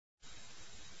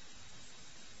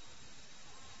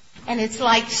and it's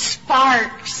like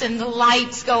sparks, and the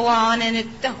lights go on, and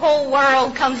the whole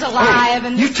world comes alive.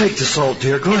 And you take the salt,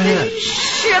 dear. Go ahead.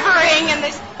 Shivering, and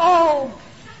this,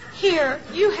 here,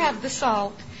 you have the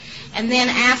salt. And then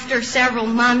after several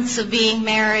months of being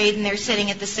married, and they're sitting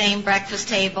at the same breakfast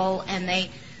table, and they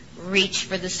reach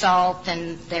for the salt,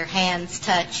 and their hands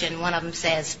touch, and one of them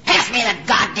says, "Pass me the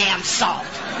goddamn salt."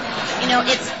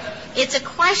 It's a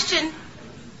question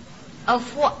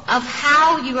of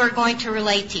how you are going to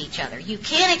relate to each other. You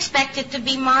can't expect it to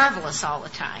be marvelous all the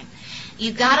time.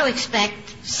 You've got to expect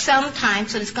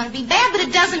sometimes that it's going to be bad, but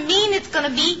it doesn't mean it's going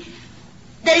to be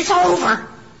that it's over.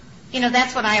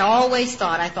 That's what I always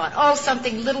thought. I thought,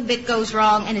 something little bit goes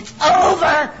wrong, and it's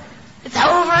over. It's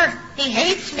over. He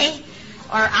hates me.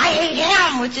 Or I hate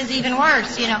him, which is even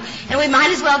worse, And we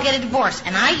might as well get a divorce.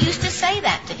 And I used to say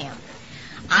that to him.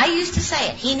 I used to say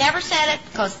it. He never said it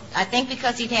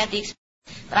because he'd had the experience.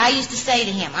 But I used to say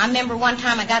to him, I remember one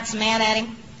time I got so mad at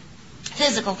him.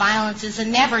 Physical violence is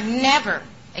never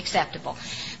acceptable.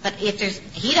 But he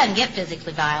doesn't get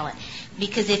physically violent.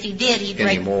 Because if he did, he'd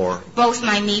break both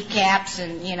my kneecaps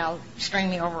and, string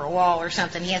me over a wall or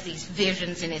something. He has these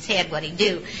visions in his head what he'd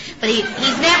do. But he's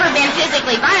never been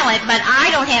physically violent, but I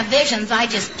don't have visions. I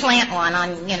just plant one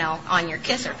on your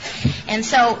kisser. And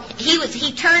so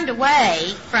he turned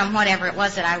away from whatever it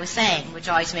was that I was saying, which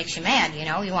always makes you mad,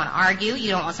 You want to argue.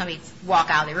 You don't want somebody to walk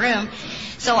out of the room.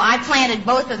 So I planted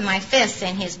both of my fists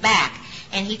in his back.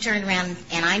 And he turned around,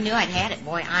 and I knew I'd had it.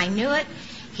 Boy, I knew it.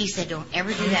 He said, "Don't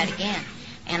ever do that again."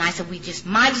 And I said, "We just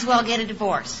might as well get a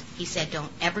divorce." He said,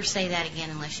 "Don't ever say that again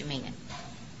unless you mean it."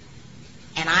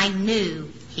 And I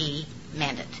knew he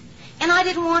meant it. And I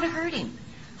didn't want to hurt him.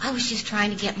 I was just trying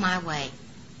to get my way.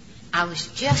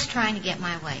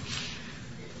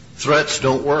 Threats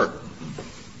don't work.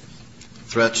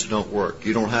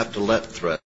 You don't have to let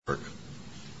threats work.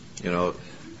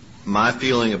 My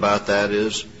feeling about that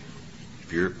is,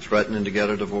 if you're threatening to get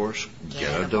a divorce,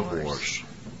 get a divorce.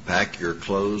 Pack your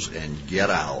clothes and get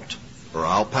out. Or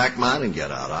I'll pack mine and get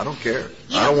out. I don't care.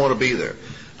 I don't want to be there.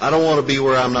 I don't want to be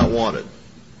where I'm not wanted.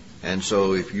 And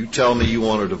so if you tell me you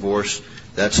want a divorce,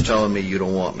 that's telling me you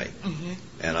don't want me. Mm-hmm.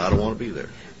 And I don't want to be there.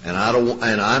 And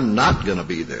I'm not going to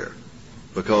be there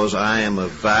because I am a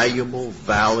valuable,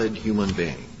 valid human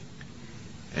being.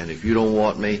 And if you don't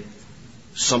want me,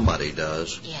 somebody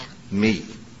does. Yeah. Me.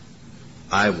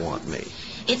 I want me.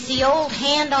 It's the old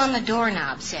hand on the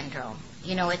doorknob syndrome.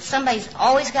 It's somebody's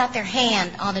always got their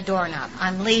hand on the doorknob.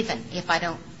 I'm leaving if I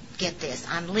don't get this.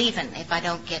 I'm leaving if I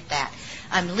don't get that.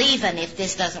 I'm leaving if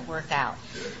this doesn't work out.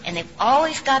 And they've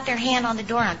always got their hand on the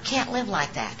doorknob. Can't live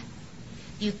like that.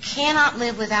 You cannot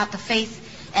live without the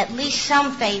faith, at least some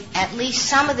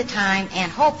of the time,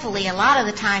 and hopefully a lot of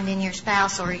the time in your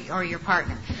spouse or your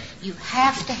partner. You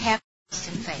have to have trust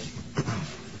and faith.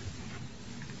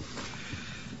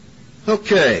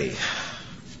 Okay.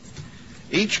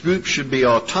 Each group should be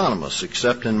autonomous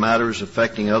except in matters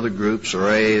affecting other groups or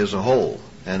AA as a whole.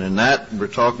 And in that, we're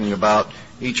talking about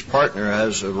each partner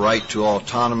has a right to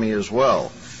autonomy as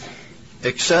well,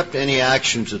 except any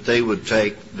actions that they would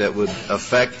take that would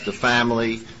affect the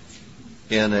family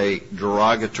in a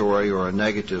derogatory or a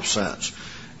negative sense.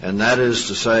 And that is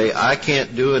to say, I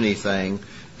can't do anything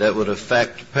that would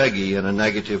affect Peggy in a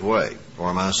negative way,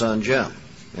 or my son Jim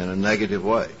in a negative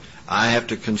way. I have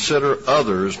to consider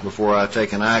others before I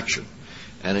take an action.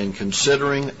 And in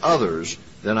considering others,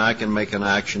 then I can make an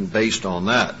action based on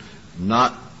that,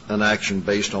 not an action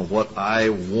based on what I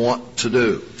want to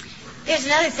do. There's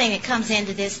another thing that comes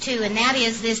into this, too, and that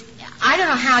is this. I don't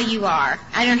know how you are.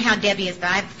 I don't know how Debbie is, but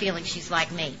I have a feeling she's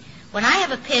like me. When I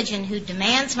have a pigeon who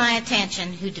demands my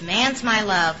attention, who demands my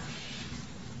love,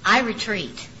 I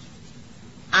retreat.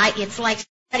 It's like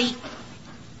somebody...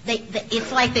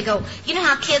 it's like they go, you know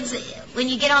how kids, when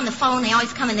you get on the phone, they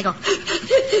always come and they go,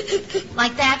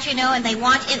 like that, and they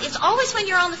want, it's always when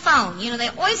you're on the phone, they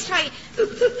always try,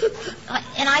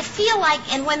 and I feel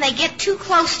like, and when they get too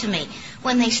close to me,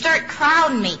 when they start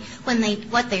crowding me,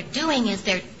 what they're doing is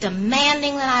they're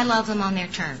demanding that I love them on their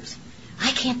terms. I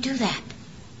can't do that.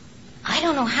 I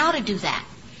don't know how to do that.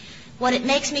 What it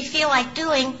makes me feel like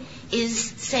doing is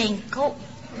saying, go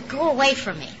away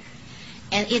from me.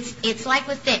 And it's like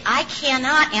with Dick. I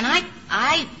cannot, and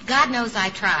I God knows I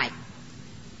tried.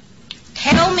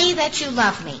 Tell me that you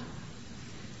love me.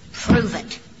 Prove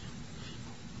it.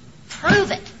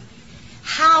 Prove it.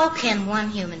 How can one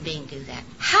human being do that?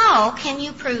 How can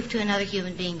you prove to another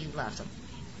human being you love them?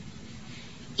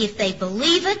 If they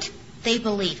believe it, they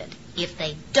believe it. If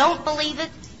they don't believe it,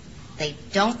 they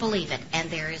don't believe it. And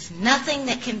there is nothing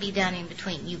that can be done in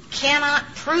between. You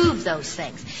cannot prove those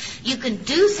things. You can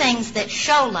do things that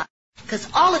show love. Because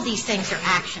all of these things are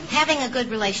action. Having a good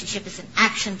relationship is an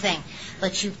action thing.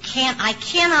 But I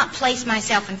cannot place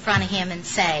myself in front of him and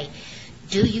say,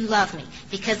 do you love me?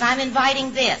 Because I'm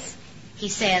inviting this. He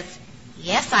says,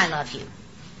 yes, I love you.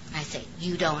 I say,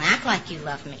 you don't act like you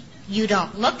love me. You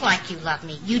don't look like you love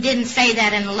me. You didn't say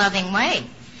that in a loving way.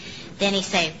 Then he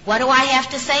say, what do I have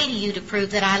to say to you to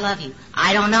prove that I love you?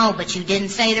 I don't know, but you didn't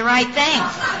say the right thing.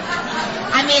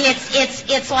 I mean,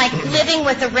 it's like living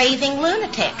with a raving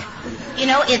lunatic. You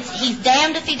know, he's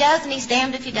damned if he does and he's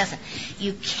damned if he doesn't.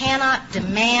 You cannot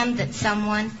demand that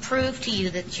someone prove to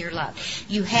you that you're loved.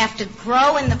 You have to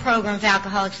grow in the program of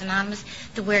Alcoholics Anonymous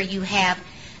to where you have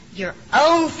your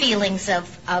own feelings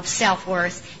of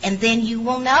self-worth, and then you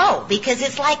will know. Because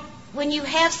it's like when you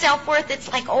have self-worth,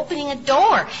 it's like opening a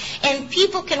door, and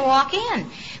people can walk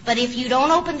in. But if you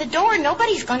don't open the door,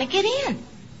 nobody's going to get in.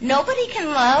 Nobody can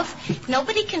love,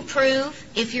 nobody can prove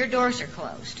if your doors are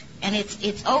closed. And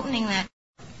it's opening that.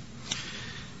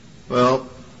 Well,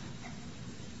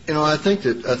 you know, I think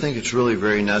it's really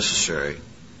very necessary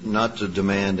not to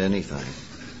demand anything.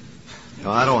 You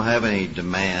know, I don't have any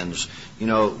demands. You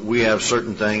know, we have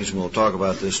certain things, and we'll talk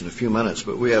about this in a few minutes,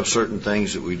 but we have certain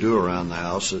things that we do around the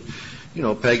house that, you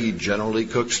know, Peggy generally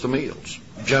cooks the meals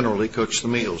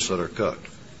that are cooked.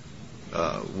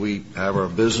 We have our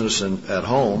business at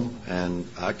home, and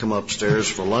I come upstairs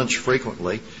for lunch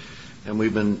frequently, and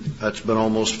that's been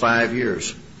almost 5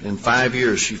 years. In 5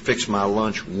 years, she fixed my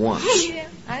lunch once. Yeah,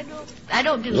 I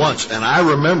don't do once, and I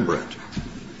remember it.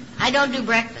 I don't do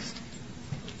breakfast.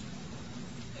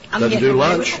 Doesn't do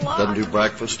lunch, doesn't do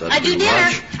breakfast, doesn't I do dinner.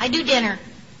 Lunch. I do dinner.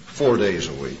 4 days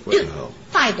a week. What the hell?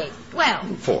 5 days. Well,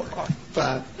 4,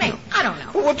 5. Maybe. No. I don't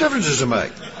know. Well, what difference does it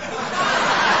make?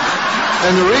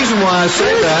 And the reason why I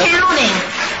say that,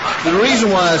 counting? the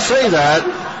reason why I say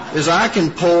that is I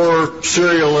can pour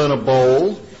cereal in a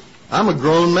bowl. I'm a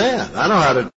grown man. I know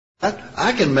how to do that.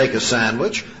 I can make a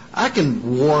sandwich. I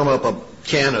can warm up a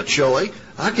can of chili.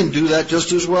 I can do that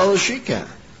just as well as she can.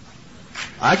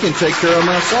 I can take care of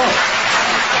myself.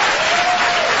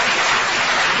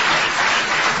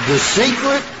 The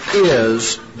secret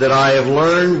is that I have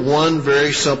learned one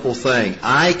very simple thing.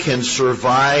 I can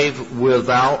survive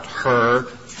without her.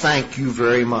 Thank you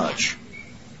very much.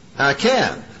 I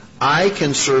can. I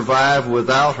can survive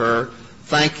without her.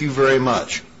 Thank you very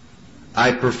much.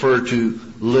 I prefer to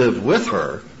live with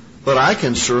her, but I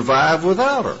can survive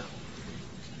without her.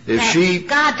 If she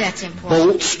that's important.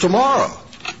 bolts tomorrow,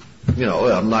 you know,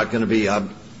 I'm not going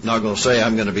to say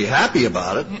I'm going to be happy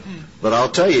about it, but I'll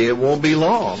tell you, it won't be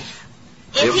long.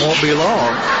 Won't be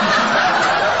long.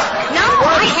 No,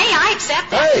 I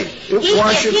accept that. Hey,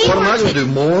 what am I going to do,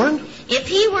 mourn? If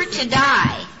he were to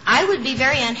die, I would be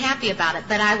very unhappy about it,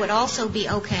 but I would also be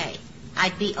okay.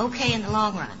 I'd be okay in the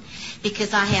long run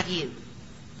because I have you.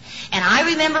 And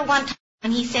I remember one time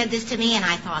when he said this to me, and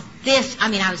I thought,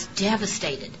 I was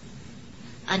devastated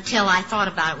until I thought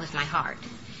about it with my heart.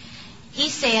 He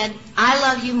said, I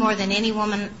love you more than any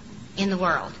woman in the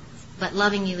world, but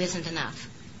loving you isn't enough.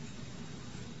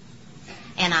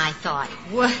 And I thought,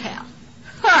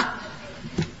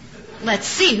 let's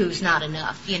see who's not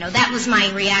enough. You know, that was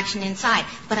my reaction inside.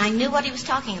 But I knew what he was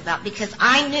talking about because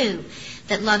I knew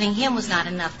that loving him was not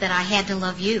enough, that I had to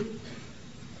love you.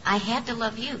 I had to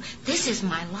love you. This is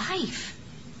my life.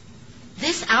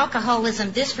 This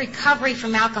alcoholism, this recovery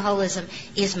from alcoholism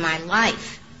is my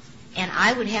life. And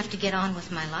I would have to get on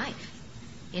with my life.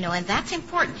 You know, and that's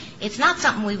important. It's not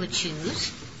something we would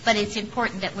choose, but it's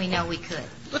important that we know we could.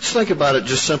 Let's think about it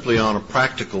just simply on a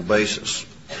practical basis.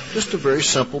 Just a very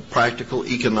simple, practical,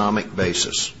 economic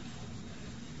basis.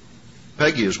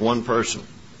 Peggy is one person.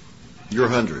 You're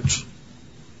hundreds.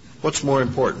 What's more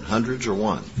important, hundreds or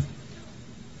one?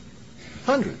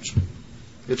 Hundreds.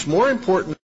 It's more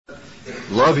important to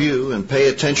love you and pay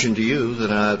attention to you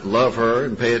than I love her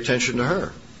and pay attention to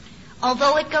her.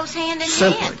 Although it goes hand in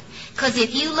Simply. hand. Because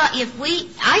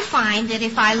I find that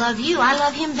if I love you, I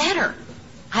love him better.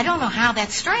 I don't know how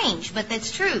that's strange, but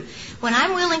that's true. When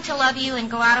I'm willing to love you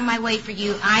and go out of my way for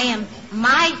you,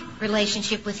 my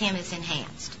relationship with him is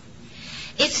enhanced.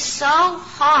 It's so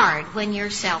hard when you're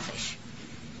selfish.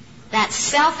 That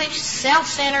selfish,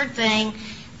 self-centered thing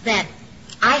that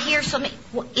I hear so many,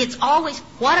 it's always,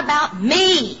 what about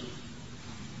me?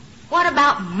 What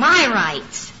about my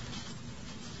rights?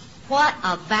 What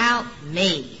about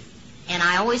me? And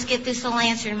I always get this little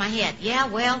answer in my head. Yeah,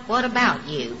 well, what about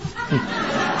you?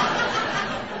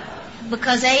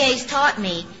 Because AA's taught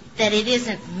me that it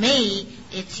isn't me,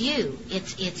 it's you.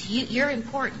 It's you. You're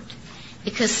important.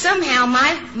 Because somehow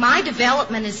my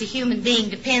development as a human being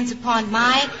depends upon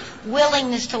my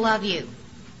willingness to love you.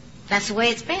 That's the way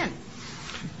it's been.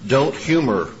 Don't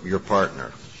humor your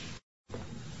partner.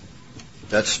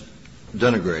 That's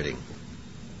denigrating.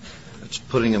 That's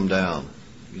putting them down.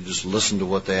 You just listen to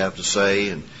what they have to say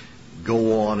and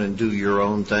go on and do your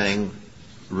own thing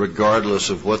regardless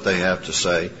of what they have to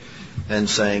say, and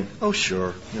saying, oh,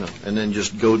 sure, and then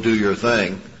just go do your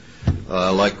thing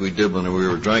like we did when we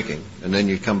were drinking. And then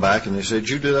you come back and they say, did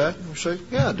you do that? And you say,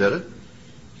 yeah, I did it.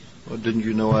 Well, didn't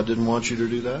you know I didn't want you to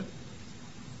do that?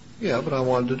 Yeah, but I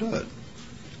wanted to do it.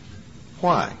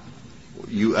 Why?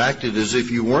 You acted as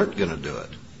if you weren't going to do it,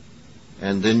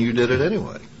 and then you did it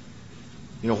anyway.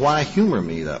 Why humor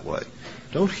me that way?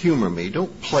 Don't humor me.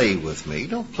 Don't play with me.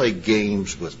 Don't play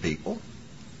games with people.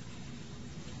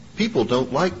 People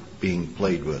don't like being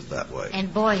played with that way.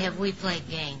 And boy, have we played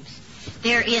games.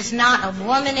 There is not a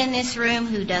woman in this room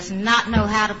who does not know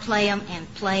how to play them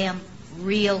and play them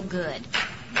real good.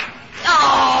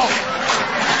 Oh!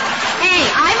 Hey,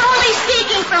 I'm only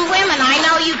speaking from women. I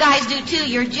know you guys do too.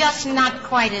 You're just not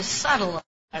quite as subtle.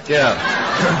 Yeah.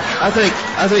 I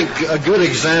think a good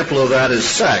example of that is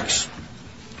sex.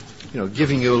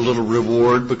 Giving you a little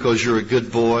reward because you're a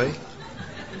good boy,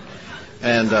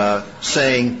 and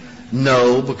saying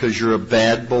no because you're a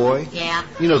bad boy. Yeah.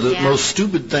 The most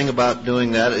stupid thing about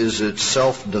doing that is it's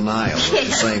self-denial at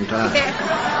the same time.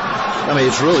 I mean,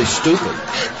 it's really stupid.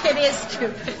 It is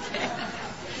stupid.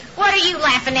 What are you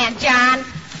laughing at, John?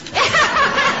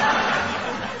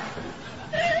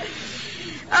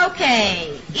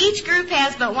 Okay. Each group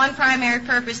has but one primary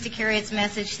purpose: to carry its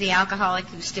message to the alcoholic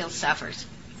who still suffers.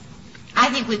 I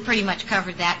think we've pretty much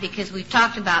covered that, because we've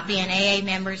talked about being AA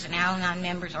members and Al-Anon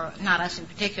members, or not us in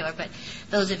particular, but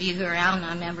those of you who are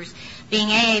Al-Anon members, being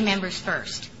AA members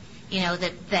first.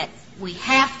 That we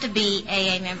have to be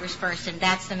AA members first, and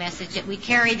that's the message that we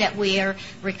carry, that we are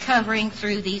recovering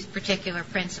through these particular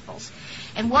principles.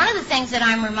 And one of the things that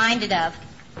I'm reminded of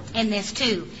in this,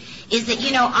 too, is that,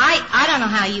 I don't know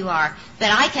how you are, but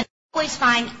I can always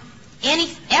find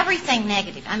everything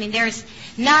negative. I mean, there's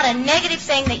not a negative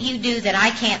thing that you do that I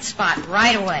can't spot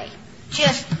right away.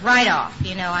 Just right off,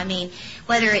 I mean,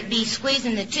 whether it be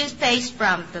squeezing the toothpaste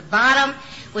from the bottom,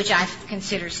 which I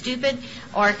consider stupid,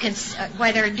 or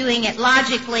whether doing it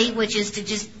logically, which is to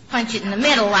just punch it in the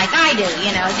middle like I do,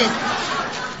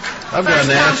 I've got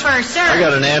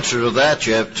an answer to that.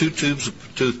 You have 2 tubes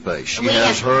of toothpaste. She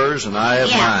has hers, and I have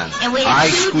mine. And we have I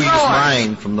 2 squeeze drawers.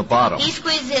 mine from the bottom. He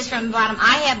squeezes his from the bottom.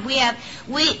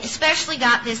 We especially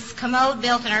got this commode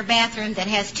built in our bathroom that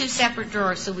has 2 separate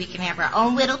drawers, so we can have our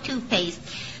own little toothpaste,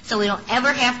 so we don't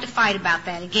ever have to fight about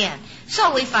that again.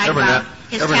 So we fight about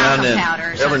his talcum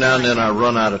powder. Every now and then I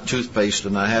run out of toothpaste,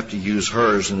 and I have to use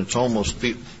hers, and it's I almost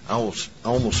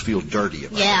feel dirty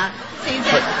about it. Yeah. See,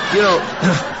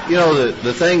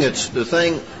 the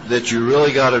thing that you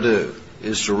really got to do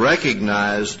is to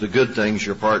recognize the good things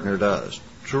your partner does.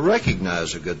 To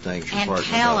recognize the good things your partner does.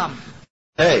 And tell them.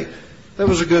 Hey, that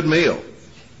was a good meal.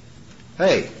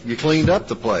 Hey, you cleaned up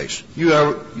the place.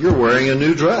 You're wearing a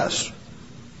new dress.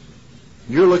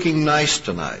 You're looking nice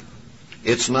tonight.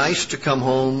 It's nice to come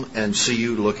home and see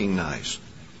you looking nice.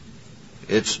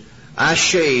 I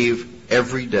shave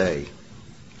every day.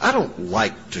 I don't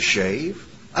like to shave.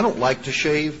 I don't like to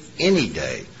shave any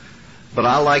day. But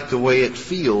I like the way it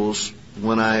feels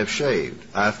when I have shaved.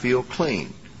 I feel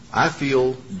clean. I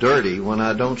feel dirty when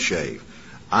I don't shave.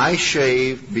 I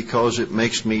shave because it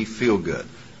makes me feel good.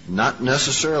 Not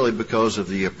necessarily because of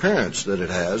the appearance that it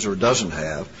has or doesn't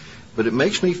have, but it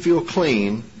makes me feel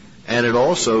clean, and it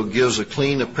also gives a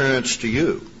clean appearance to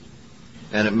you,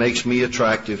 and it makes me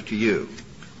attractive to you.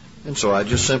 And so I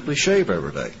just simply shave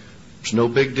every day. It's no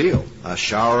big deal. I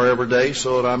shower every day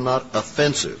so that I'm not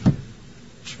offensive.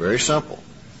 It's very simple.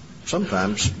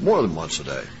 Sometimes more than once a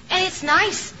day. And it's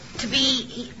nice to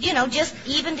be, just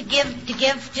even to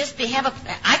have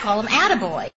I call them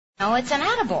attaboy. It's an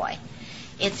attaboy.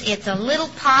 It's a little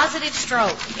positive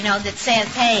stroke, that says,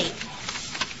 hey,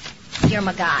 you're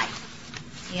my guy.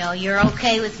 You're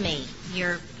okay with me.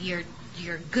 You're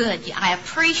good. I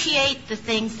appreciate the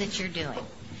things that you're doing.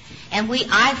 And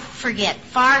I forget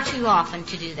far too often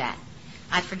to do that.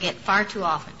 I forget far too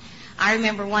often. I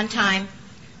remember one time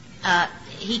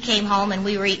he came home and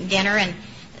we were eating dinner, and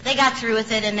they got through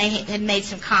with it, and they had made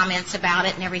some comments about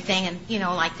it and everything, and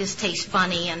like, this tastes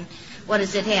funny, and what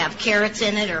does it have, carrots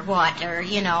in it or what, or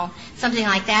something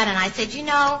like that. And I said,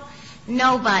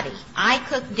 nobody. I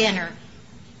cook dinner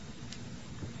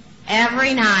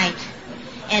every night,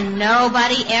 and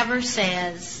nobody ever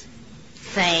says,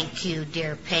 thank you,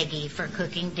 dear Peggy, for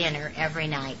cooking dinner every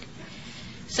night.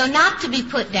 So, not to be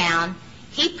put down,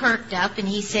 he perked up and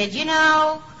he said,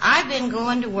 I've been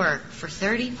going to work for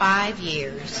 35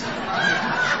 years.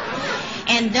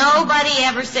 And And nobody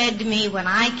ever said to me when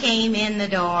I came in the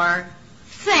door,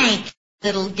 "Thank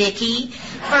little Dickie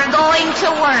for going to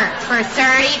work for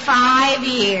 35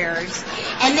 years."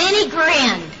 And then he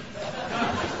grinned.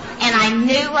 And I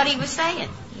knew what he was saying.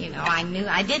 I knew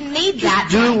I didn't need that.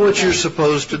 Do what you're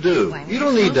supposed to do. You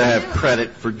don't need to have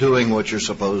credit for doing what you're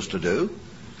supposed to do.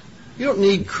 You don't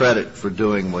need credit for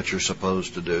doing what you're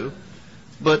supposed to do.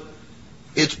 But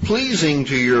it's pleasing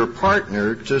to your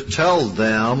partner to tell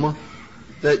them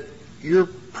that you're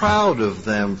proud of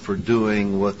them for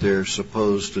doing what they're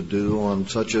supposed to do on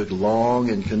such a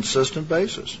long and consistent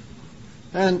basis.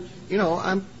 And,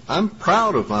 I'm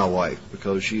proud of my wife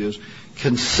because she has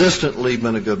consistently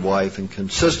been a good wife and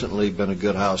consistently been a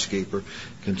good housekeeper,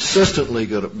 consistently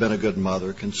been a good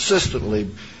mother, consistently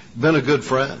been a good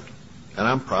friend. And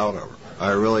I'm proud of her.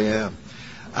 I really am.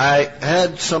 I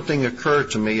had something occur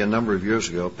to me a number of years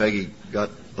ago. Peggy got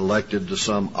elected to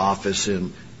some office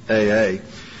in AA.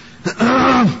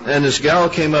 And this gal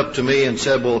came up to me and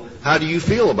said, "Well, how do you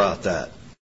feel about that?"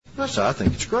 I said, "I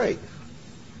think it's great."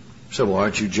 She said, "Well,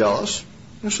 aren't you jealous?"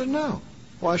 I said, "No.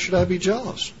 Why should I be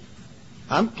jealous?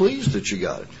 I'm pleased that you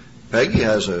got it. Peggy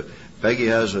has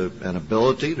an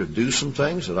ability to do some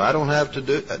things that I don't have to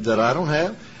do, that I don't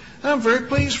have. And I'm very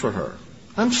pleased for her.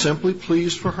 I'm simply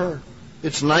pleased for her.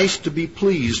 It's nice to be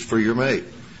pleased for your mate.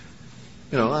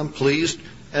 I'm pleased,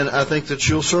 and I think that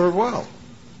she'll serve well."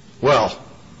 "Well,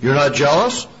 you're not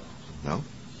jealous?" "No, I'm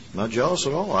not jealous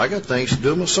at all. I got things to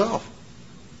do myself."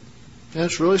 And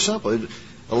it's really simple. It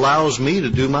allows me to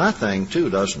do my thing too,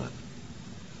 doesn't it?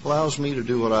 Allows me to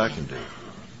do what I can do.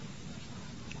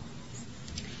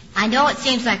 I know it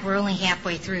seems like we're only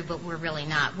halfway through, but we're really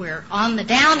not. We're on the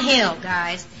downhill,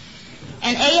 guys.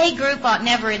 An AA group ought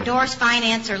never endorse,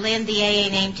 finance, or lend the AA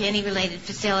name to any related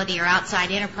facility or outside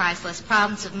enterprise lest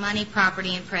problems of money,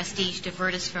 property, and prestige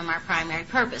divert us from our primary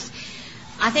purpose.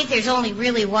 I think there's only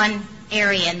really one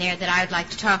area in there that I would like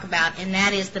to talk about, and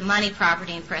that is the money,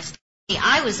 property, and prestige.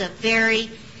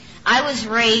 I was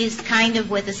raised kind of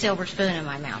with a silver spoon in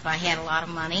my mouth. I had a lot of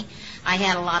money. I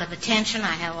had a lot of attention.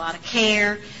 I had a lot of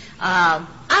care.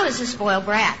 I was a spoiled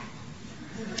brat,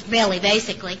 really,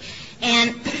 basically.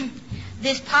 And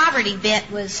this poverty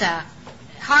bit was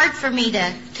hard for me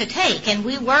to take. And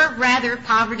we were rather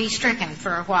poverty-stricken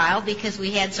for a while because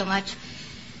we had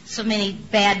so many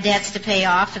bad debts to pay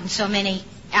off and so many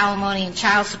alimony and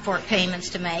child support payments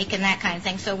to make and that kind of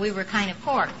thing. So we were kind of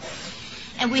poor.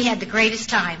 And we had the greatest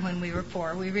time when we were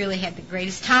poor. We really had the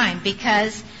greatest time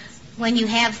because when you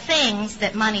have things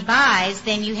that money buys,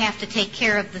 then you have to take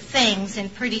care of the things,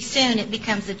 and pretty soon it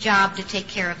becomes a job to take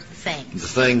care of the things. The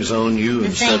things own you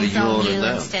instead of you owning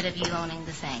them. Instead of you owning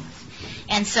the things.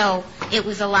 And so it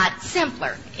was a lot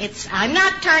simpler. I'm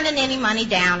not turning any money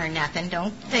down or nothing.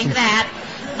 Don't think that.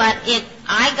 But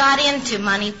I got into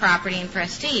money, property, and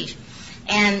prestige.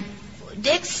 And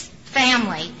Dick's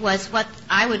family was what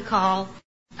I would call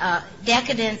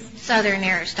decadent Southern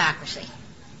aristocracy.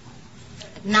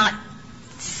 Not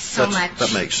so much.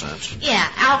 That makes sense. Yeah,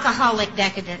 alcoholic,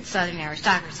 decadent Southern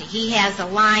aristocracy. He has a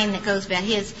line that goes back.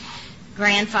 His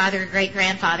grandfather,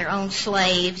 great-grandfather owned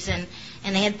slaves, and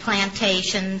they had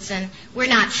plantations, and we're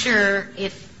not sure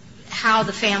how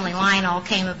the family line all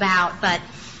came about, but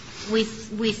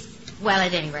well,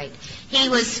 at any rate, he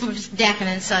was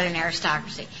decadent Southern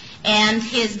aristocracy. And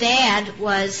his dad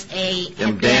was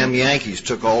Them damn Yankees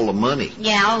took all the money.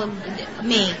 Yeah,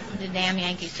 the damn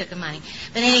Yankees took the money.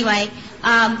 But anyway,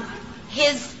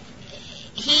 his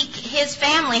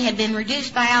family had been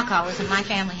reduced by alcoholism. My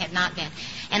family had not been.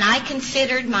 And I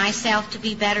considered myself to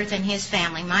be better than his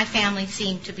family. My family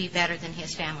seemed to be better than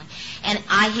his family. And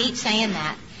I hate saying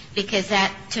that because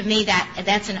to me,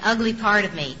 that's an ugly part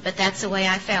of me. But that's the way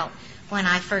I felt when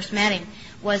I first met him,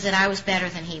 was that I was better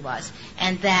than he was.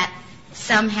 And that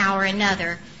somehow or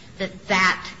another,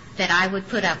 that I would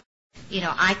put up,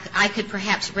 I could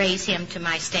perhaps raise him to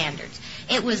my standards.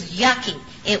 It was yucky.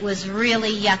 It was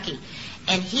really yucky.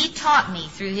 And he taught me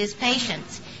through his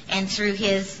patience and through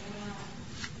his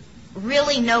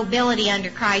really nobility under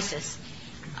crisis.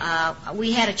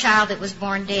 We had a child that was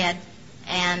born dead,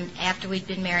 and after we'd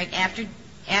been married,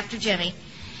 after Jimmy,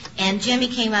 and Jimmy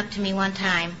came up to me one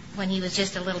time when he was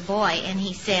just a little boy, and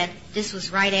he said, this was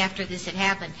right after this had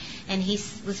happened, and he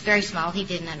was very small, he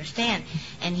didn't understand,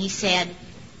 and he said,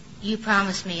 "You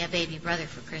promised me a baby brother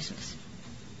for Christmas."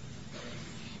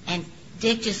 And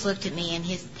Dick just looked at me, and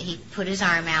he put his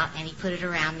arm out, and he put it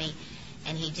around me,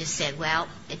 and he just said, "Well,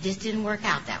 it just didn't work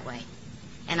out that way."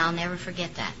 And I'll never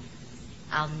forget that.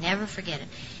 I'll never forget it.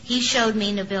 He showed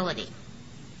me nobility.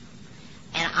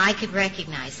 And I could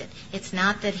recognize it. It's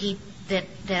not that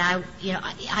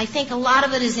I think a lot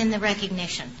of it is in the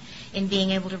recognition, in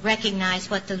being able to recognize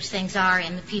what those things are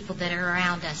in the people that are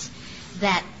around us,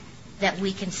 that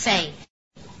we can say,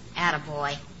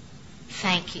 attaboy,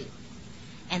 thank you.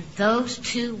 And those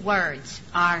two words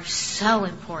are so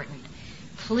important.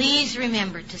 Please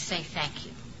remember to say thank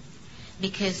you,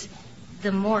 because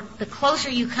the closer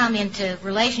you come into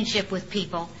relationship with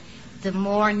people, the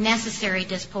more necessary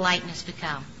does politeness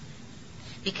become.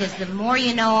 Because the more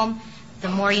you know them, the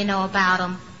more you know about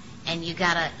them, and you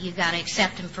gotta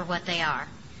accept them for what they are.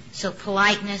 So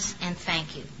politeness and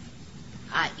thank you.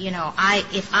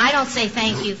 If I don't say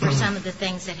thank you for some of the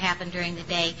things that happen during the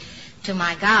day to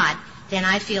my God, then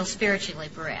I feel spiritually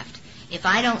bereft. If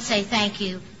I don't say thank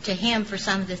you to Him for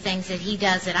some of the things that He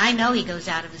does that I know He goes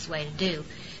out of His way to do,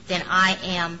 then I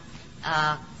am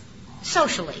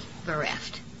socially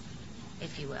bereft,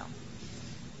 if you will.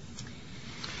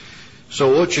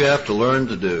 So what you have to learn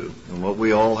to do, and what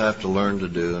we all have to learn to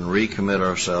do and recommit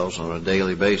ourselves on a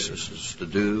daily basis, is to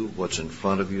do what's in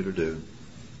front of you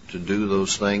to do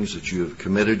those things that you have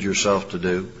committed yourself to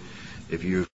do. If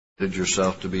you've committed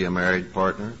yourself to be a married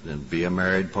partner, then be a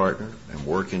married partner and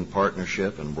work in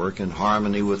partnership and work in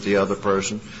harmony with the other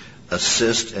person.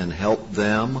 Assist and help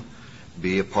them,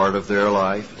 be a part of their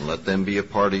life, and let them be a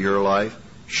part of your life.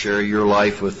 Share your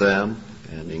life with them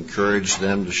and encourage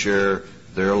them to share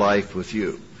their life with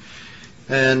you.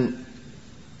 And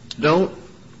don't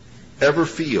ever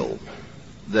feel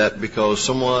that because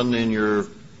someone in your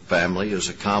family has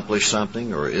accomplished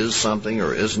something or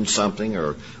isn't something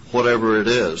or whatever it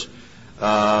is,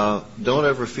 don't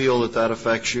ever feel that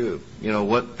affects you. You know,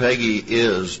 what Peggy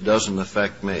is doesn't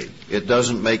affect me. It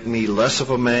doesn't make me less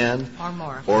of a man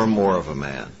or more of a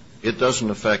man. It doesn't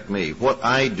affect me. What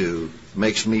I do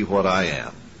makes me what I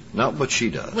am, not what she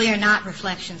does. We are not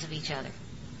reflections of each other.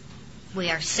 We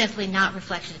are simply not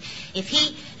reflections.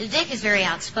 Dick is very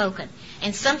outspoken,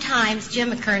 and sometimes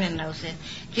Jim McKernan knows it.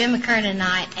 Jim McKernan and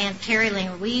I, and Terry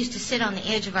Linger, we used to sit on the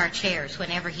edge of our chairs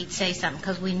whenever he'd say something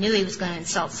because we knew he was going to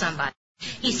insult somebody.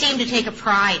 He seemed to take a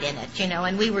pride in it,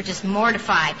 and we were just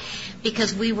mortified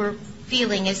because we were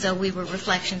feeling as though we were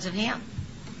reflections of him.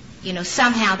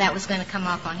 Somehow that was going to come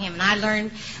up on him. And I learned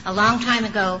a long time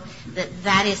ago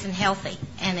that isn't healthy,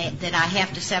 and that I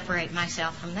have to separate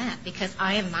myself from that because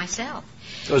I am myself.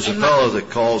 There's a fellow that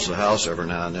calls the house every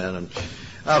now and then, and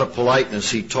out of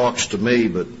politeness he talks to me,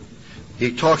 but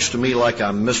he talks to me like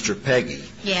I'm Mr. Peggy.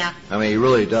 Yeah. I mean, he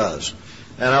really does.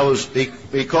 And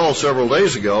he called several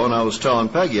days ago, and I was telling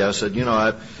Peggy, I said,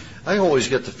 I always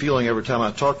get the feeling every time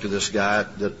I talk to this guy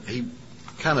that he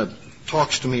kind of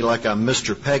talks to me like I'm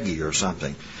Mr. Peggy or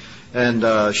something.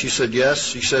 And she said, yes.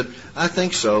 She said, I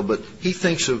think so, but he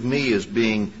thinks of me as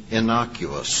being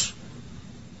innocuous.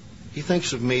 He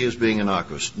thinks of me as being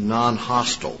innocuous,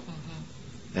 non-hostile.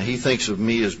 Mm-hmm. And he thinks of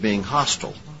me as being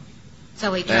hostile.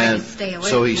 So he tries to stay away.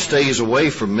 So he stays away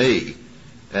from me,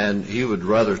 and he would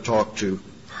rather talk to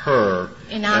her.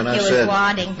 Innocuous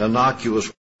wadding.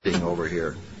 Innocuous wadding over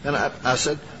here. And I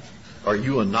said, are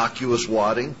you innocuous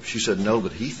wadding? She said, no,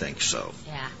 but he thinks so.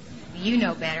 Yeah, you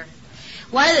know better.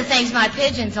 One of the things my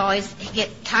pigeons always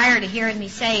get tired of hearing me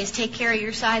say is take care of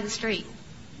your side of the street.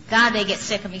 God, they get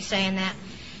sick of me saying that.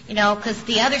 Because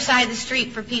the other side of the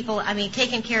street for people,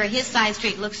 taking care of his side of the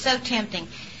street looks so tempting.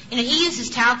 He uses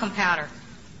talcum powder.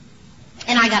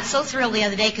 And I got so thrilled the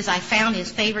other day because I found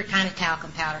his favorite kind of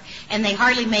talcum powder. And they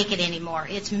hardly make it anymore.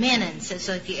 It's Minon's.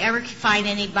 So if you ever find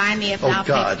any, buy me a Oh,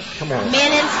 God, come on.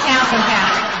 Minon's talcum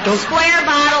powder. Square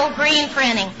bottle, green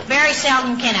printing. Very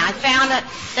seldom can I found it.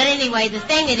 But anyway, the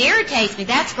thing that irritates me,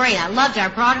 that's great. I loved it. I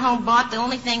brought it home, bought the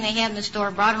only thing they had in the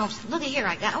store, brought it home. Look at here.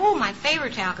 I got, my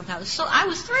favorite talcum powder. So I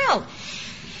was thrilled.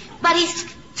 But he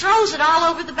throws it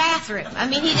all over the bathroom.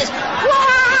 He just,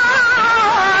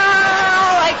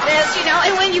 like this,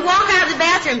 and when you walk out of the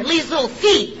bathroom, it leaves little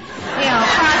feet,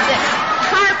 across the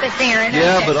carpet there.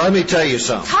 Yeah, but let me tell you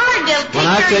something. It's hard to when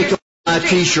I take my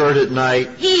T-shirt at night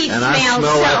and I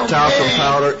smell that talcum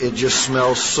powder, it just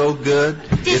smells so good.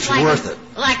 It's worth it.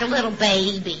 Like a little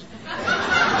baby.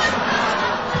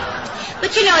 But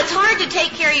it's hard to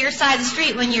take care of your side of the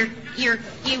street when you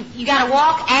got to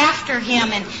walk after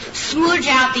him and smooch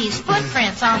out these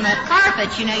footprints on the carpet.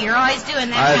 You're always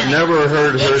doing that. I've never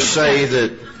heard her say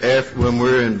that when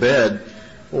we're in bed,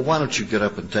 well, why don't you get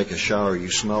up and take a shower? You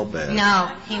smell bad.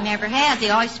 No, he never has. He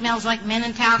always smells like mint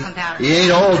and talcum powder. He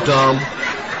ain't all dumb.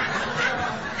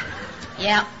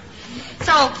 Yep.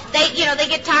 So they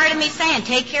get tired of me saying,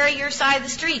 take care of your side of the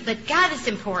street. But God, it's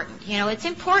important. It's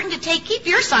important to keep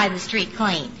your side of the street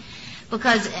clean.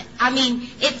 Because, I mean,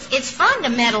 it's fun to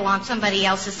meddle on somebody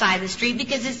else's side of the street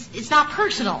because it's not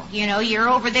personal. You know, you're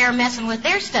over there messing with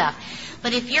their stuff.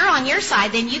 But if you're on your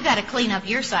side, then you got to clean up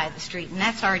your side of the street, and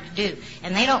that's hard to do.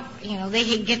 And they don't, you know,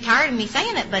 they get tired of me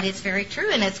saying it, but it's very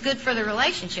true, and it's good for the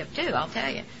relationship too, I'll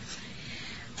tell you.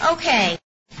 Okay.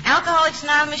 Alcoholics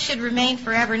Anonymous should remain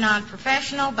forever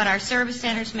non-professional, but our service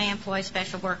centers may employ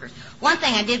special workers. One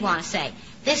thing I did want to say,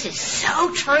 this is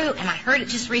so true, and I heard it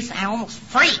just recently. I almost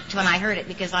freaked when I heard it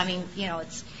because, I mean, you know,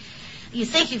 you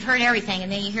think you've heard everything,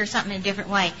 and then you hear something in a different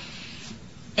way.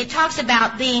 It talks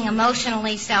about being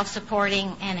emotionally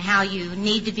self-supporting and how you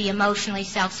need to be emotionally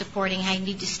self-supporting, how you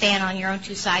need to stand on your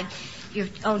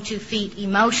own two feet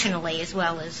emotionally as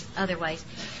well as other ways.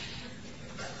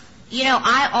 You know,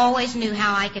 I always knew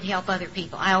how I could help other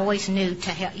people. I always knew to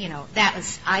help, you know, that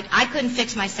was, I couldn't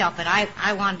fix myself, but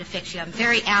I wanted to fix you. I'm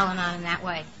very Al-Anon in that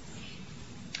way.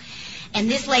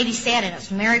 And this lady said, and it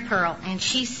was Mary Pearl, and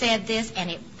she said this, and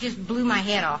it just blew my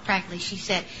head off practically. She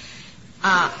said,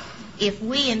 if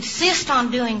we insist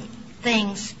on doing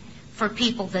things for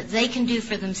people that they can do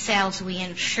for themselves, we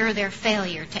ensure their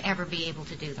failure to ever be able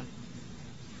to do them.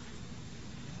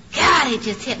 God, it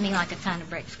just hit me like a ton of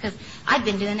bricks, because I've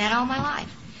been doing that all my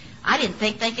life. I didn't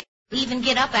think they could even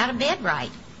get up out of bed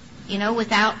right, you know,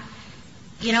 without,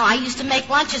 you know, I used to make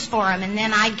lunches for them, and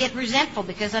then I'd get resentful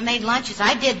because I made lunches.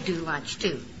 I did do lunch,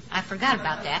 too. I forgot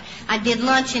about that. I did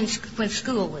lunch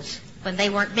when they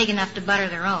weren't big enough to butter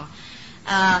their own.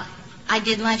 I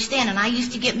did lunch then, and I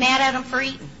used to get mad at them for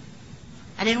eating.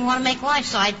 I didn't want to make lunch,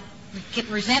 so I'd get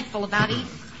resentful about eating.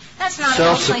 That's not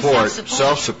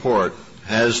Self-support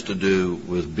has to do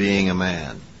with being a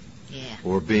man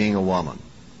or being a woman.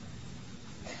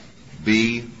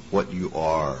 Be what you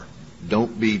are.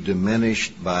 Don't be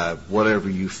diminished by whatever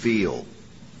you feel.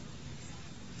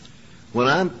 When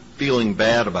I'm feeling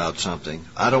bad about something,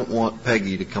 I don't want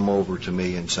Peggy to come over to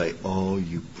me and say, "Oh,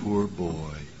 you poor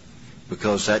boy,"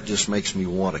 because that just makes me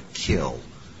want to kill.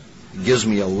 It gives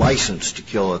me a license to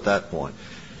kill at that point.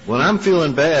 When I'm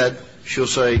feeling bad, she'll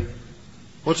say,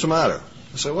 "What's the matter?"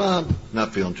 I say, "Well, I'm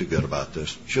not feeling too good about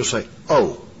this." She'll say,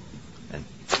 "Oh," and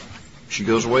she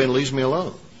goes away and leaves me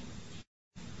alone.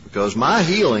 Because my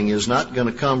healing is not going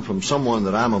to come from someone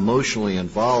that I'm emotionally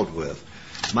involved with.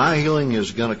 My healing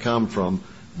is going to come from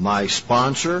my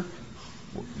sponsor,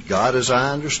 God as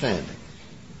I understand Him.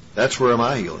 That's where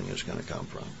my healing is going to come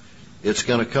from. It's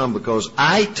going to come because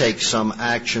I take some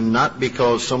action, not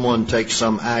because someone takes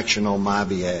some action on my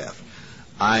behalf.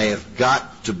 I have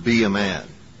got to be a man.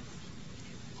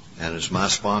 And as my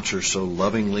sponsor so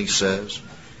lovingly says,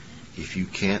 if you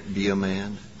can't be a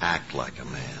man, act like a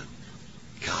man.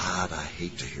 God, I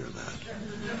hate to hear that.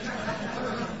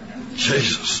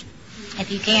 Jesus.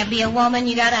 If you can't be a woman,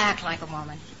 you got to act like a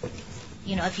woman.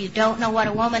 You know, if you don't know what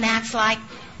a woman acts like,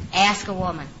 ask a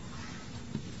woman.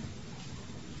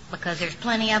 Because there's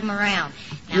plenty of them around.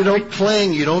 Now, you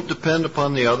don't depend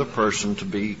upon the other person to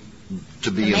be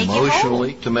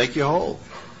emotionally, to make you whole.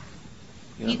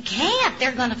 You can't.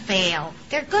 They're going to fail.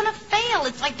 They're going to fail.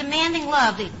 It's like demanding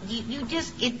love.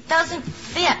 It doesn't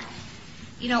fit.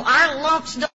 You know, our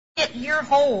lumps don't fit your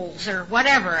holes or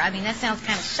whatever. I mean, that sounds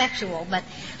kind of sexual, but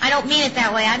I don't mean it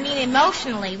that way. I mean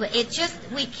emotionally.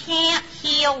 We can't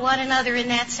heal one another in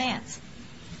that sense.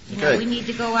 You know, we need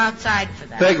to go outside for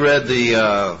that. Peg read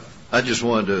I just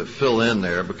wanted to fill in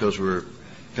there because we're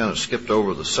kind of skipped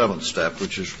over the seventh step,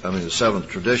 the seventh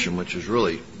tradition, which is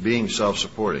really being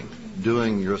self-supporting,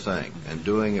 doing your thing and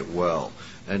doing it well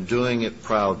and doing it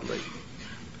proudly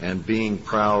and being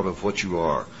proud of what you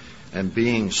are and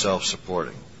being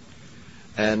self-supporting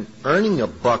and earning a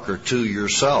buck or two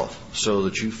yourself so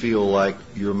that you feel like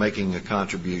you're making a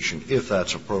contribution if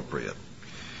that's appropriate.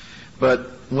 But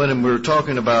when we're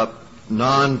talking about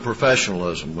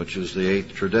non-professionalism, which is the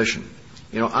eighth tradition,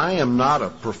 you know, I am not a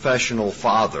professional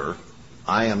father.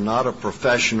 I am not a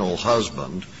professional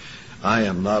husband. I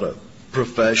am not a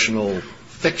professional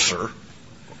fixer.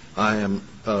 I am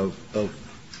of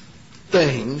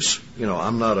things. You know,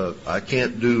 I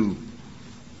can't do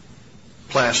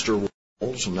plaster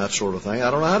walls and that sort of thing.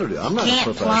 I don't know how to do it. I'm not a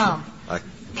professional.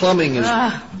 Plumbing is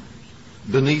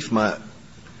beneath my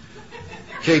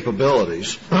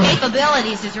capabilities.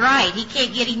 Capabilities is right. He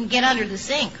can't even get under the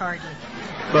sink hardly.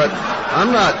 But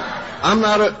I'm not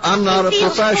a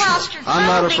professional. I'm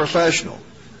not a professional.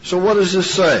 So what does this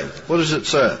say? What does it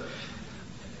say?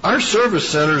 Our service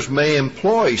centers may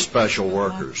employ special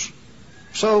workers.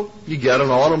 So you get an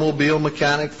automobile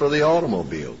mechanic for the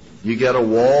automobile. You get a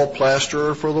wall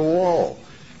plasterer for the wall.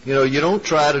 You know, you don't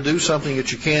try to do something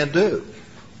that you can't do.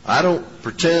 I don't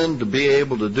pretend to be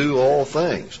able to do all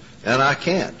things, and I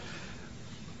can't.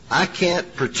 I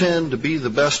can't pretend to be the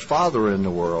best father in the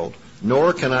world,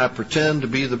 nor can I pretend to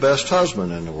be the best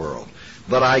husband in the world.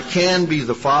 But I can be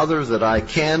the father that I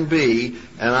can be,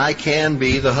 and I can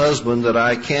be the husband that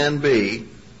I can be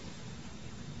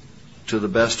to the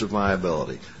best of my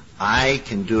ability. I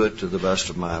can do it to the best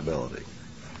of my ability.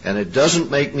 And it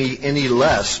doesn't make me any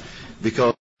less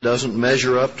because it doesn't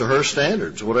measure up to her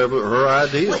standards, whatever her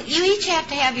ideal. Well, you each have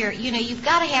to have your, you've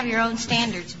got to have your own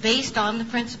standards based on the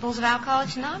principles of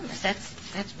Alcoholics Anonymous.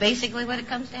 That's basically what it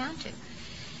comes down to.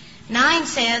 9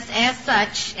 says, as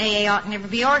such, AA ought never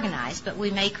be organized, but we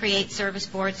may create service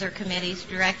boards or committees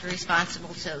directly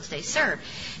responsible to those they serve.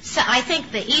 So I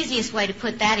think the easiest way to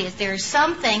put that is there are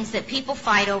some things that people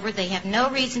fight over they have no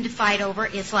reason to fight over.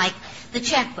 It's like the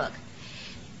checkbook.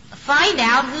 Find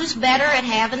out who's better at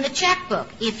having the checkbook.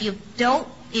 If you don't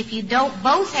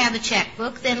both have a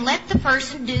checkbook, then let the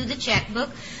person do the checkbook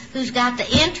who's got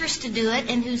the interest to do it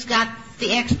and who's got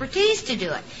the expertise to do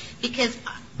it. Because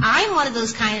I'm one of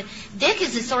those kind of, Dick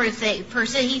is the sort of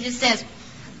person, he just says,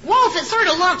 well, if it sort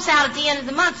of lumps out at the end of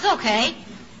the month, it's okay.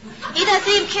 He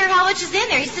doesn't even care how much is in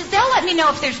there. He says, they'll let me know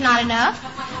if there's not enough.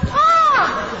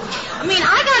 I mean,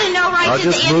 I got to know right to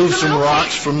the end of the month. I'll just move some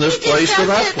rocks from this place to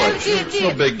that place. It's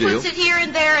no big deal. Puts it here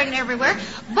and there and everywhere.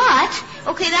 But,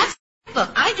 okay, that's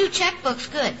checkbook. I do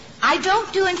checkbooks good. I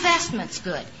don't do investments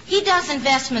good. He does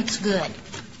investments good.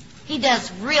 He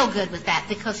does real good with that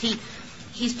because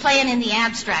he's playing in the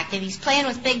abstract, and he's playing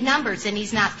with big numbers, and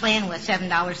he's not playing with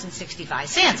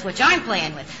 $7.65, which I'm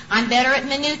playing with. I'm better at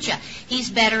minutia.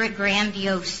 He's better at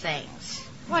grandiose things.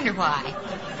 Wonder why.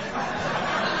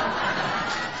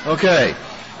 Okay.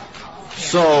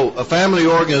 So a family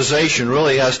organization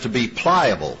really has to be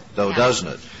pliable, though, doesn't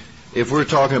it? If we're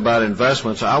talking about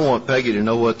investments, I want Peggy to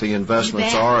know what the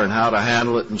investments are and how to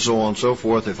handle it and so on and so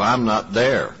forth if I'm not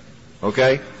there.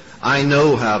 Okay? I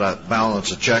know how to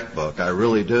balance a checkbook. I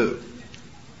really do.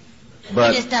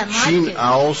 But I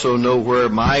also know where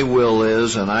my will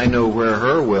is, and I know where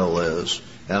her will is,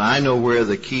 and I know where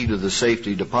the key to the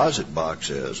safety deposit box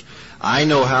is. I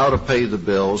know how to pay the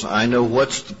bills. I know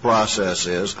what the process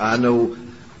is. I know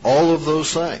all of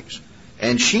those things.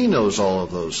 And she knows all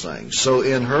of those things. So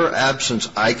in her absence,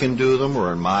 I can do them,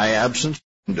 or in my absence,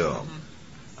 I can do them.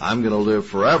 I'm going to live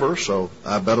forever, so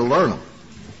I better learn them.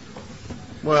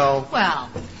 Well,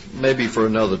 maybe for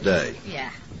another day. Yeah.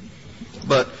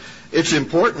 But it's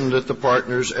important that the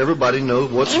partners, everybody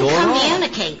knows what's going on. And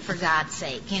communicate, for God's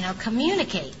sake.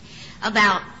 Communicate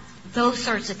about those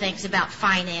sorts of things, about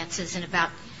finances and about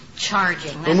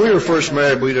charging. When we were first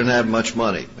married, we didn't have much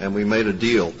money, and we made a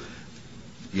deal.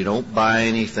 You don't buy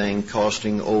anything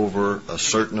costing over a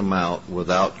certain amount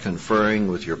without conferring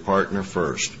with your partner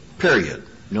first, period.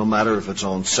 No matter if it's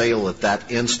on sale at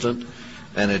that instant,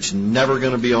 and it's never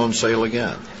going to be on sale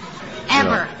again.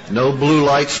 Ever. No blue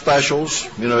light specials,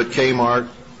 at Kmart,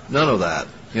 none of that.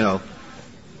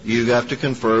 You have to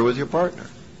confer with your partner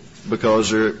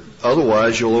because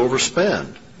otherwise you'll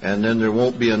overspend, and then there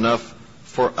won't be enough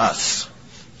for us.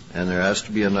 And there has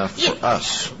to be enough for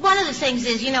us. One of the things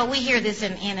is, we hear this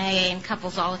in AA and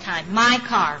couples all the time. My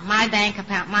car, my bank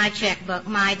account, my checkbook,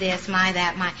 my this, my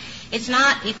that, my... It's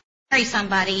not, if you marry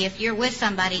somebody, if you're with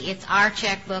somebody, it's our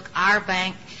checkbook, our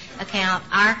bank account,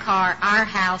 our car, our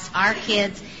house, our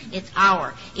kids. It's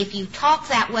our. If you talk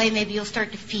that way, maybe you'll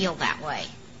start to feel that way.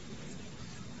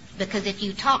 Because if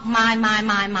you talk my,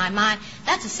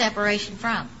 that's a separation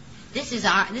from. This is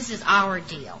our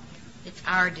deal. It's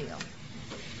our deal.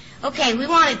 Okay, we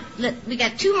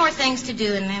got 2 more things to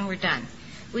do and then we're done.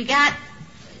 We got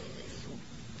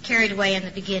carried away in the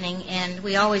beginning, and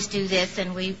we always do this,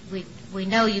 and we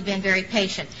know you've been very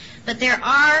patient. But there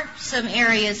are some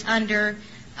areas under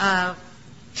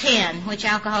 10, which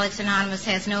Alcoholics Anonymous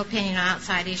has no opinion on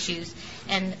outside issues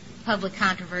and public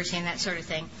controversy and that sort of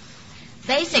thing.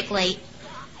 Basically,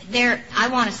 I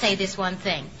want to say this one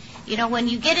thing. When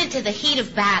you get into the heat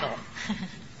of battle,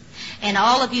 and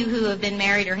all of you who have been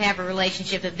married or have a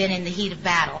relationship have been in the heat of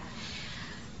battle,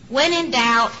 when in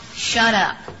doubt, shut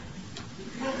up.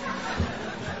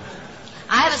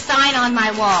 I have a sign on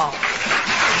my wall.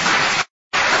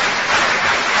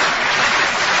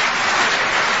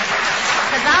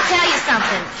 Because I'll tell you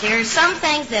something. There are some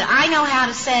things that I know how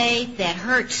to say that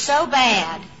hurt so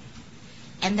bad,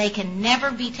 and they can never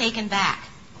be taken back.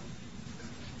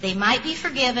 They might be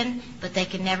forgiven, but they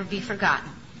can never be forgotten.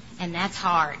 And that's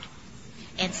hard.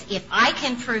 And if I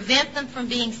can prevent them from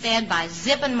being said by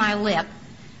zipping my lip,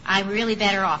 I'm really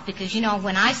better off. Because,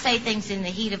 when I say things in the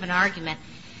heat of an argument,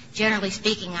 generally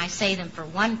speaking, I say them for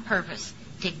one purpose,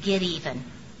 to get even.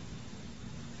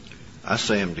 I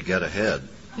say them to get ahead.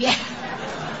 Yeah.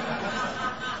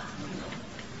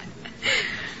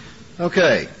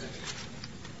 Okay.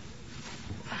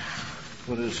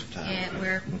 What is the time?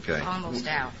 Yeah, we're almost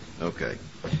out. Okay.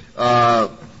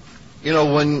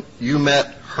 When you met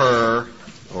her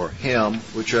or him,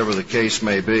 whichever the case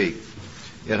may be,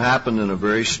 it happened in a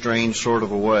very strange sort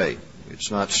of a way.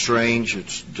 It's not strange,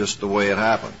 it's just the way it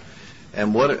happened.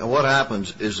 And what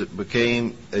happens is it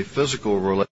became a physical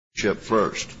relationship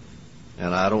first.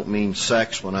 And I don't mean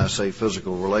sex when I say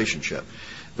physical relationship,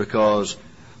 because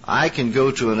I can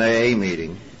go to an AA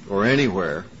meeting or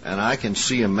anywhere, and I can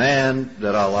see a man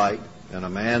that I like and a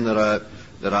man that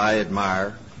I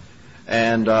admire,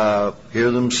 and hear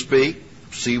them speak,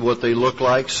 see what they look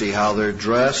like, see how they're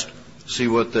dressed, see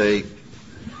what they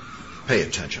pay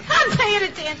attention. I'm paying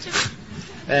attention.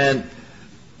 And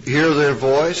hear their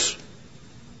voice,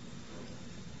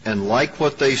 and like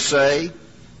what they say,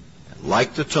 and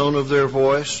like the tone of their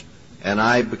voice, and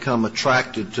I become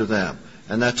attracted to them.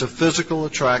 And that's a physical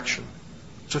attraction.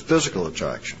 It's a physical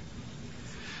attraction.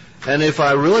 And if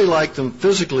I really like them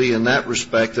physically in that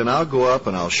respect, then I'll go up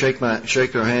and I'll shake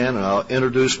their hand and I'll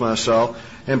introduce myself,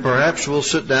 and perhaps we'll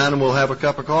sit down and we'll have a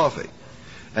cup of coffee.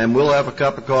 And we'll have a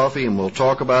cup of coffee and we'll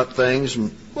talk about things,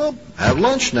 and we'll have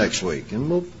lunch next week, and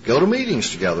we'll go to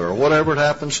meetings together or whatever it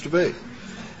happens to be.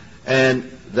 And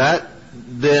that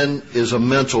then is a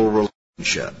mental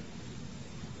relationship.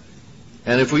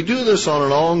 And if we do this on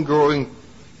an ongoing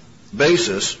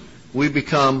basis, we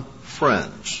become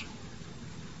friends.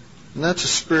 And that's a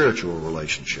spiritual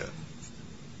relationship.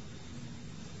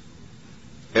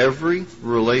 Every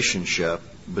relationship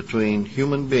between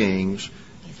human beings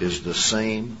is the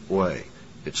same way.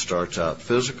 It starts out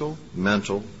physical,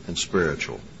 mental, and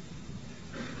spiritual.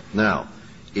 Now,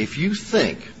 if you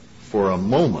think for a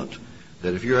moment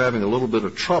that if you're having a little bit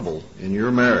of trouble in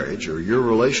your marriage or your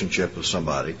relationship with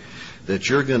somebody, that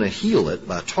you're going to heal it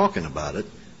by talking about it,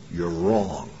 you're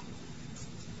wrong.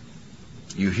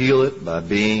 You heal it by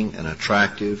being an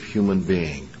attractive human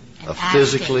being, a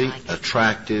physically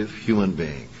attractive human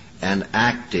being, and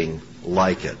acting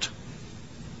like it,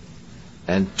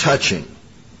 and touching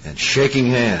and shaking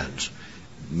hands,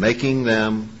 making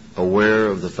them aware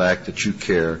of the fact that you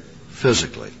care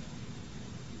physically.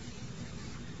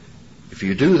 If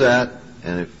you do that,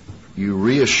 and if you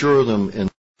reassure them in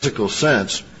the physical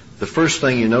sense, the first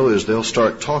thing you know is they'll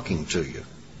start talking to you.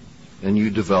 And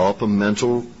you develop a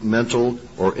mental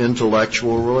or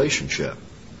intellectual relationship.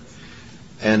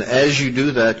 And as you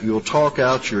do that, you'll talk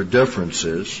out your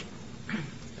differences,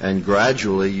 and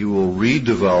gradually you will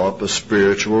redevelop a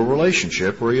spiritual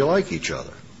relationship where you like each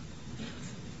other.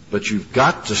 But you've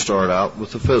got to start out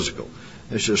with the physical.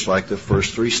 It's just like the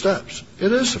first 3 steps.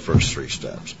 It is the first 3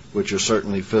 steps, which are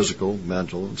certainly physical,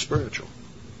 mental, and spiritual.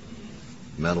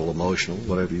 Mental, emotional,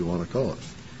 whatever you want to call it.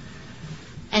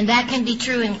 And that can be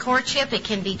true in courtship. It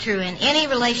can be true in any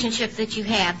relationship that you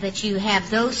have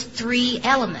those 3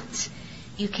 elements.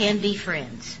 You can be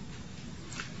friends.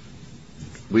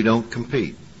 We don't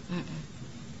compete.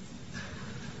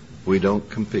 We don't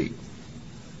compete.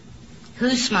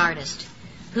 Who's smartest?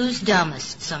 Who's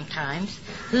dumbest sometimes?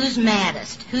 Who's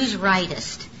maddest? Who's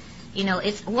rightest?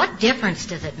 What difference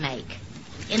does it make?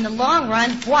 In the long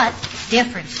run, what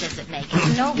difference does it make?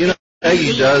 It's no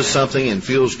Peggy does something and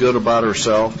feels good about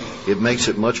herself, it makes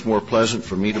it much more pleasant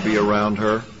for me to be around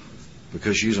her,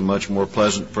 because she's a much more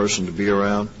pleasant person to be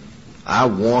around. I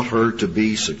want her to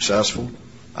be successful.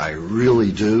 I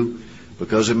really do,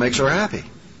 because it makes her happy.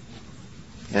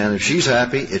 And if she's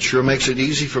happy, it sure makes it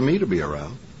easy for me to be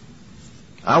around.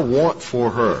 I want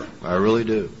for her. I really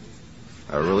do.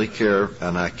 I really care,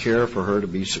 and I care for her to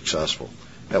be successful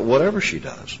at whatever she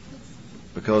does,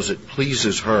 because it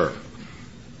pleases her.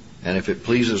 And if it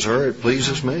pleases her, it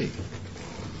pleases me.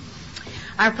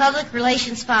 Our public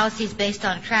relations policy is based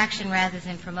on attraction rather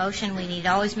than promotion. We need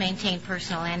to always maintain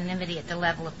personal anonymity at the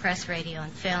level of press, radio,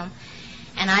 and film.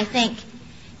 And I think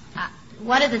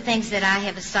one of the things that I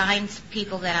have assigned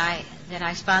people that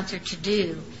I sponsor to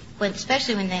do,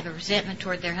 especially when they have a resentment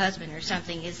toward their husband or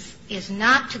something, is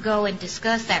not to go and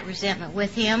discuss that resentment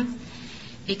with him,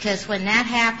 because when that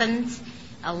happens,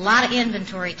 a lot of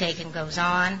inventory taking goes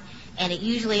on, and it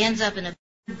usually ends up in a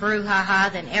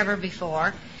brouhaha than ever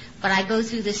before. But I go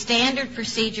through the standard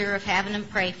procedure of having them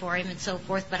pray for him and so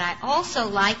forth, but I also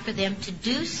like for them to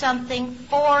do something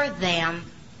for them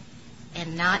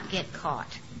and not get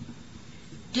caught.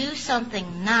 Do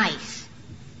something nice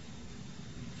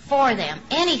for them.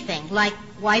 Anything, like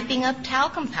wiping up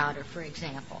talcum powder, for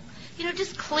example.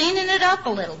 Just cleaning it up a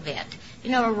little bit.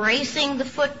 Erasing the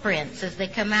footprints as they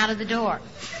come out of the door.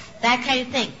 That kind of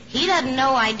thing. He doesn't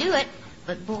know I do it,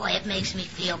 but boy, it makes me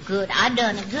feel good. I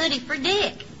done a goodie for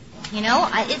Dick.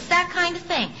 It's that kind of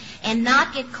thing. And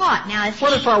not get caught. Now,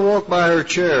 What if I walk by her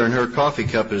chair and her coffee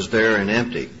cup is there and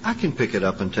empty? I can pick it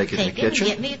up and take it in the kitchen.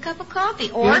 Take it and get me a cup of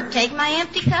coffee. Or take my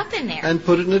empty cup in there. And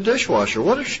put it in the dishwasher.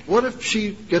 What if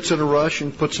she gets in a rush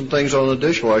and puts some things on the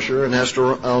dishwasher and has to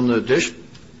on the dish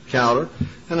counter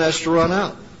and has to run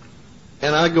out?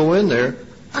 And I go in there,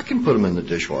 I can put them in the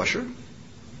dishwasher.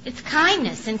 It's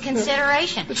kindness and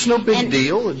consideration. It's no big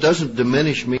deal. It doesn't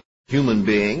diminish me as a human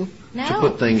being to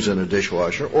put things in a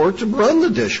dishwasher or to run the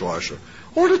dishwasher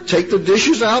or to take the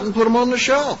dishes out and put them on the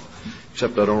shelf.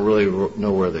 Except I don't really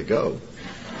know where they go.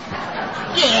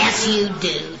 Yes, you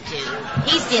do, too.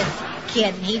 He's just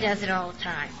kidding. He does it all the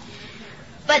time.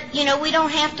 But, we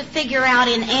don't have to figure out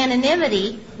in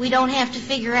anonymity, we don't have to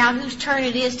figure out whose turn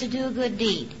it is to do a good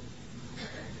deed.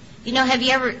 Have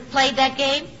you ever played that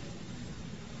game?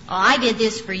 Oh, I did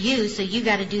this for you, so you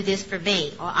got to do this for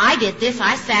me. Oh, I did this,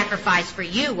 I sacrificed for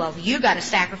you. Well, you got to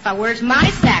sacrifice. Where's my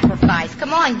sacrifice?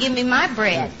 Come on, give me my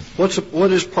bread.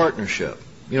 What is partnership?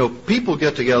 People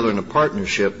get together in a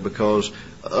partnership because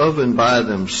of and by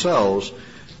themselves,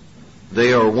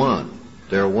 they are one.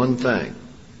 They're one thing.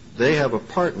 They have a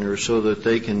partner so that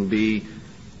they can be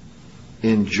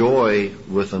in joy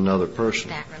with another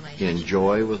person. That relationship. In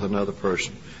joy with another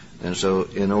person. And so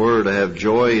in order to have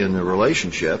joy in the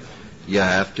relationship, you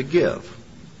have to give.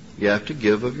 You have to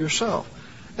give of yourself.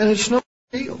 And it's no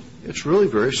big deal. It's really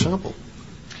very simple.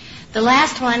 The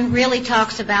last one really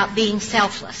talks about being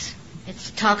selfless. It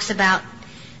talks about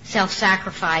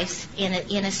self-sacrifice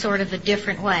in a sort of a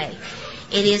different way.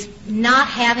 It is not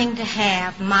having to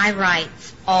have my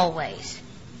rights always.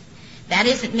 That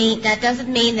doesn't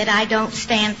mean that I don't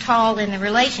stand tall in the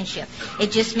relationship.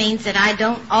 It just means that I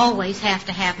don't always have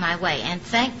to have my way. And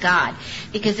thank God,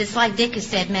 because it's like Dick has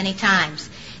said many times,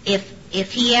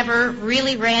 if he ever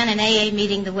really ran an AA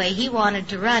meeting the way he wanted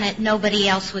to run it, nobody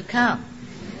else would come.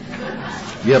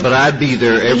 Yeah, but I'd be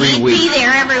there every week. He'd be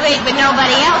there every week, but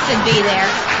nobody else would be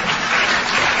there.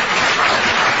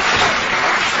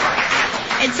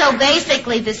 And so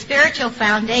basically the spiritual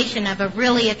foundation of a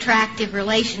really attractive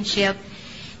relationship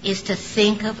is to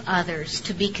think of others,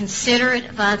 to be considerate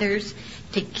of others,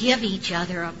 to give each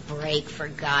other a break, for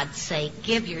God's sake.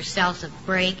 Give yourselves a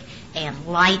break and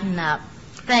lighten up.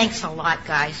 Thanks a lot,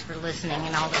 guys, for listening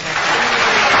and all the rest of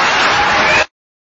it.